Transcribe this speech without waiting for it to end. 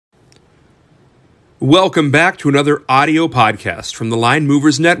Welcome back to another audio podcast from the Line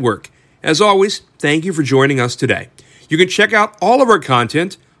Movers Network. As always, thank you for joining us today. You can check out all of our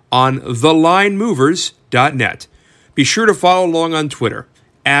content on thelinemovers.net. Be sure to follow along on Twitter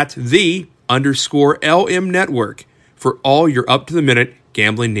at @the_LM Network for all your up-to-the-minute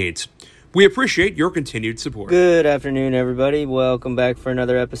gambling needs. We appreciate your continued support. Good afternoon, everybody. Welcome back for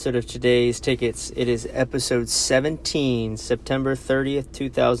another episode of Today's Tickets. It is episode 17, September 30th,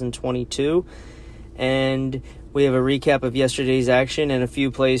 2022. And we have a recap of yesterday's action and a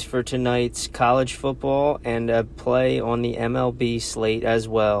few plays for tonight's college football and a play on the MLB slate as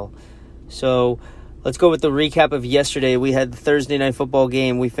well. So let's go with the recap of yesterday. We had the Thursday night football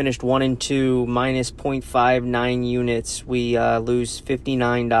game. We finished 1-2, minus 0.59 units. We lose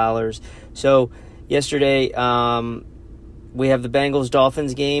 $59. So yesterday we have the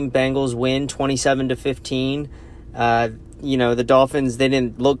Bengals-Dolphins game. Bengals win 27-15. The Dolphins, they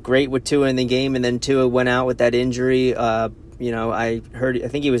didn't look great with Tua in the game, and then Tua went out with that injury. I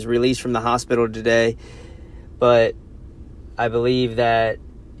think he was released from the hospital today, but I believe that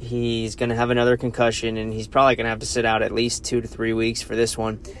he's going to have another concussion, and he's probably going to have to sit out at least 2 to 3 weeks for this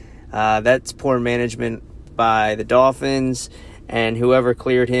one. That's poor management by the Dolphins and whoever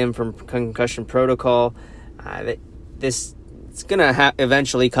cleared him from concussion protocol. It's going to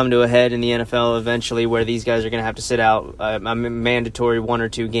eventually come to a head in the NFL eventually where these guys are going to have to sit out a mandatory 1 or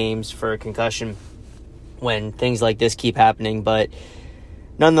 2 games for a concussion when things like this keep happening. But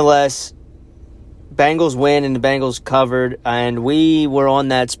nonetheless, Bengals win and the Bengals covered, and we were on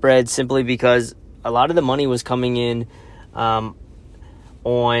that spread simply because a lot of the money was coming in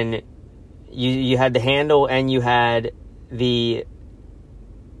on you had the handle and you had the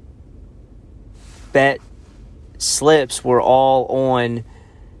bet slips were all on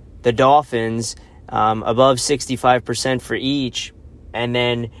the Dolphins, above 65% for each, and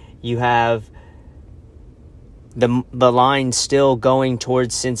then you have the line still going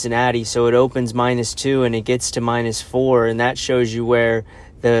towards Cincinnati, so it opens -2 and it gets to -4, and that shows you where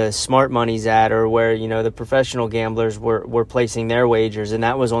the smart money's at, or where the professional gamblers were placing their wagers, and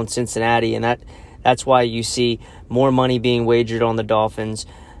that was on Cincinnati, and that's why you see more money being wagered on the Dolphins,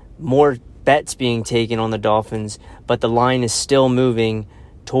 more bets being taken on the Dolphins, but the line is still moving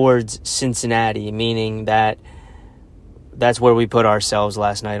towards Cincinnati, meaning that's where we put ourselves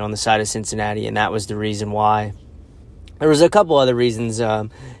last night, on the side of Cincinnati, and that was the reason why. There was a couple other reasons.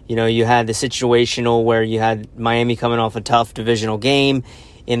 You had the situational where you had Miami coming off a tough divisional game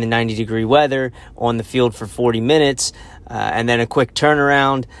in the 90-degree weather on the field for 40 minutes, and then a quick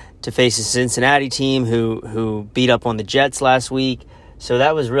turnaround to face a Cincinnati team who beat up on the Jets last week. So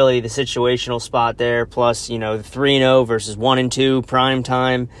that was really the situational spot there, plus, the 3-0 versus 1-2 prime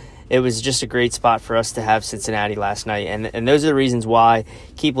time. It was just a great spot for us to have Cincinnati last night. And those are the reasons why.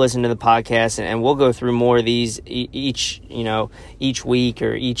 Keep listening to the podcast, and we'll go through more of these each week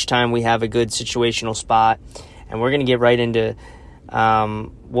or each time we have a good situational spot. And we're going to get right into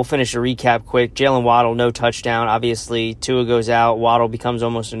we'll finish the recap quick. Jalen Waddle, no touchdown. Obviously, Tua goes out. Waddle becomes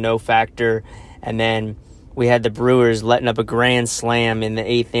almost a no factor. And then we had the Brewers letting up a grand slam in the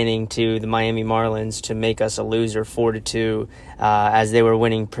 8th inning to the Miami Marlins to make us a loser 4-2, as they were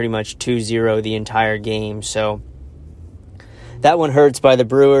winning pretty much 2-0 the entire game. So that one hurts by the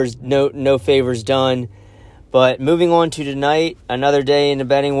Brewers. No favors done. But moving on to tonight, another day in the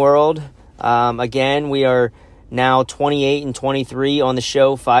betting world. Again, we are now 28-23 on the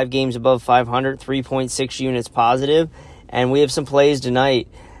show, 5 games above 500, 3.6 units positive, and we have some plays tonight.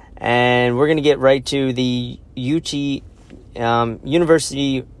 And we're going to get right to the University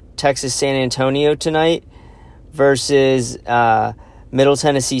Texas San Antonio tonight versus Middle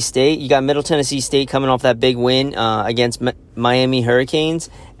Tennessee State. You got Middle Tennessee State coming off that big win against Miami Hurricanes,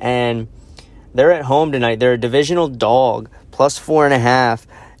 and they're at home tonight. They're a divisional dog, plus 4.5,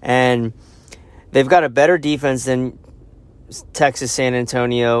 and they've got a better defense than Texas San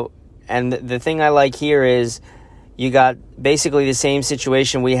Antonio. And the thing I like here is you got basically the same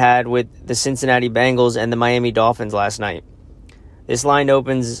situation we had with the Cincinnati Bengals and the Miami Dolphins last night. This line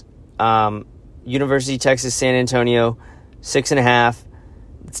opens University of Texas San Antonio 6.5.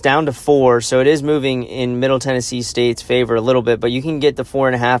 It's down to 4, so it is moving in Middle Tennessee State's favor a little bit, but you can get the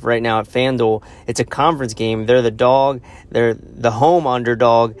 4.5 right now at FanDuel. It's a conference game. They're the dog. They're the home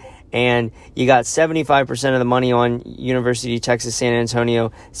underdog, and you got 75% of the money on University of Texas San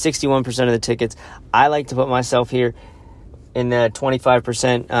Antonio, 61% of the tickets. I like to put myself here in the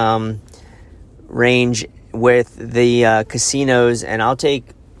 25% range with the casinos, and I'll take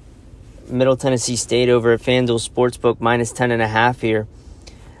Middle Tennessee State over at FanDuel Sportsbook minus 10.5 here.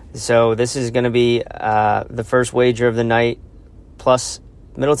 So this is going to be the first wager of the night, plus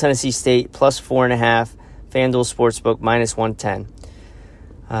Middle Tennessee State plus 4.5. FanDuel Sportsbook minus 110.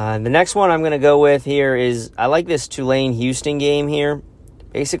 The next one I'm going to go with here is, I like this Tulane-Houston game here.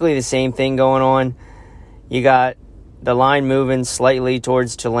 Basically the same thing going on. You got the line moving slightly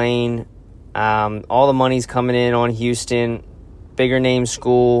towards Tulane. All the money's coming in on Houston. Bigger name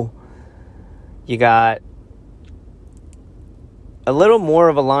school. You got a little more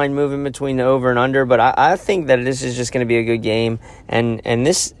of a line moving between the over and under, but I think that this is just going to be a good game. And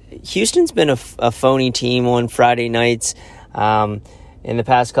this Houston's been a phony team on Friday nights in the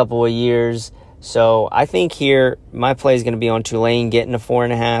past couple of years. So I think here my play is going to be on Tulane getting a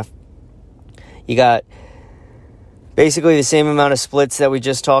 4.5. You got basically the same amount of splits that we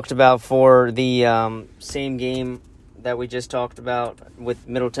just talked about for the same game that we just talked about with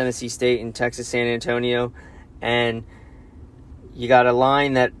Middle Tennessee State and Texas San Antonio. And you got a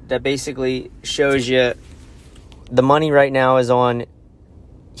line that basically shows you the money right now is on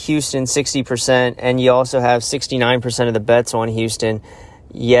Houston 60%, and you also have 69% of the bets on Houston,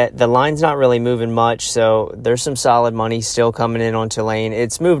 yet the line's not really moving much, so there's some solid money still coming in on Tulane.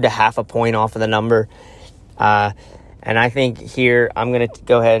 It's moved a 0.5 point off of the number, and I think here I'm going to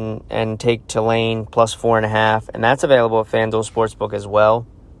go ahead and take Tulane plus 4.5, and that's available at FanDuel Sportsbook as well,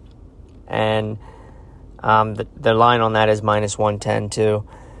 and the line on that is minus 110 too.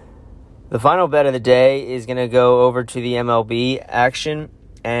 The final bet of the day is going to go over to the MLB action.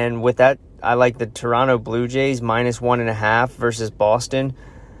 And with that, I like the Toronto Blue Jays minus 1.5 versus Boston.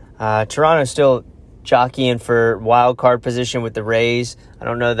 Toronto's still jockeying for wild card position with the Rays. I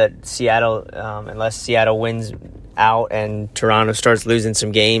don't know that Seattle, unless Seattle wins out and Toronto starts losing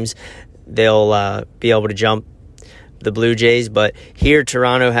some games, they'll be able to jump the Blue Jays. But here,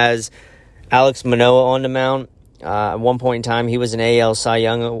 Toronto has Alex Manoah on the mound. At one point in time, he was an AL Cy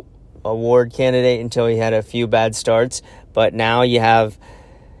Young Award candidate until he had a few bad starts. But now you have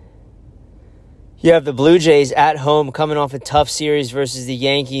the Blue Jays at home coming off a tough series versus the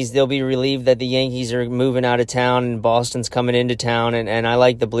Yankees. They'll be relieved that the Yankees are moving out of town and Boston's coming into town. And I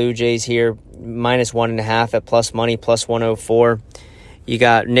like the Blue Jays here, minus 1.5 at plus money, plus 104. You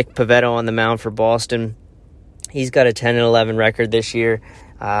got Nick Pivetta on the mound for Boston. He's got a 10-11 record this year.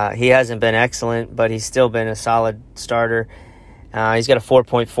 He hasn't been excellent, but he's still been a solid starter. He's got a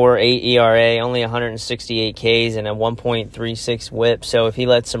 4.48 ERA, only 168 Ks, and a 1.36 whip. So if he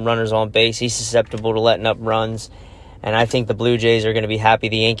lets some runners on base, he's susceptible to letting up runs. And I think the Blue Jays are going to be happy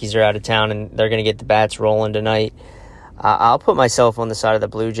the Yankees are out of town, and they're going to get the bats rolling tonight. I'll put myself on the side of the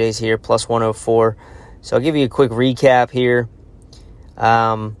Blue Jays here, plus 104. So I'll give you a quick recap here.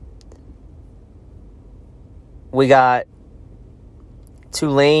 We got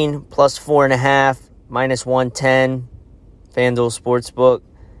Tulane plus 4.5, minus 110. FanDuel Sportsbook.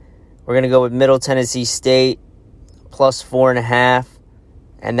 We're going to go with Middle Tennessee State plus 4.5,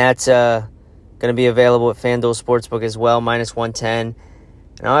 and that's going to be available at FanDuel Sportsbook as well, minus 110.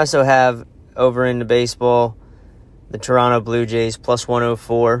 And I also have over in the baseball the Toronto Blue Jays plus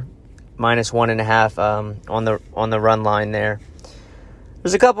 104, minus 1.5 on the run line there.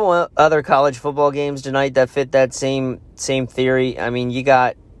 There's a couple other college football games tonight that fit that same theory. I mean, you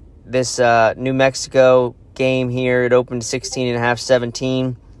got this New Mexico game here. It opened 16.5,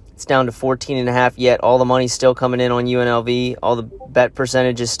 17. It's down to 14.5, yet all the money's still coming in on UNLV. All the bet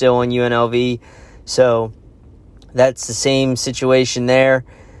percentage is still on UNLV. So that's the same situation there.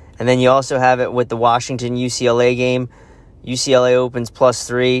 And then you also have it with the Washington-UCLA game. UCLA opens plus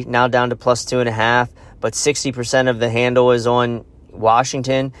 3, now down to plus 2.5. But 60% of the handle is on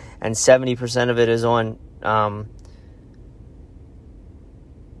Washington, and 70% of it is on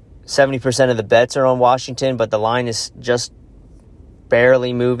 70% of the bets are on Washington, but the line is just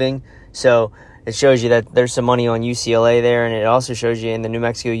barely moving. So it shows you that there's some money on UCLA there, and it also shows you in the New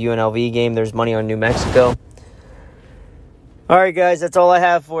Mexico UNLV game, there's money on New Mexico. All right, guys, that's all I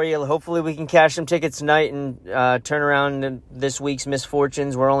have for you. Hopefully we can cash some tickets tonight and turn around this week's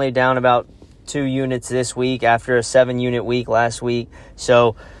misfortunes. We're only down about 2 units this week after a 7-unit week last week.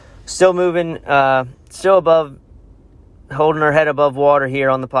 So still moving, still above, holding our head above water here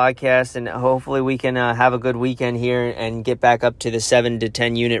on the podcast, and hopefully we can have a good weekend here and get back up to the 7 to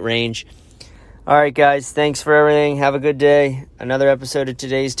 10 unit range. All right, guys, thanks for everything. Have a good day. Another episode of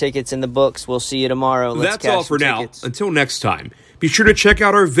Today's Tickets in the books. We'll see you tomorrow. That's all for now. Until next time, be sure to check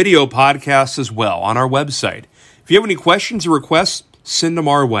out our video podcasts as well on our website. If you have any questions or requests, send them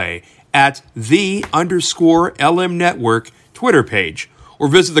our way at _LM Network Twitter page, or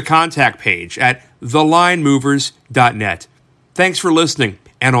visit the contact page at thelinemovers.net. Thanks for listening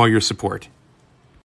and all your support.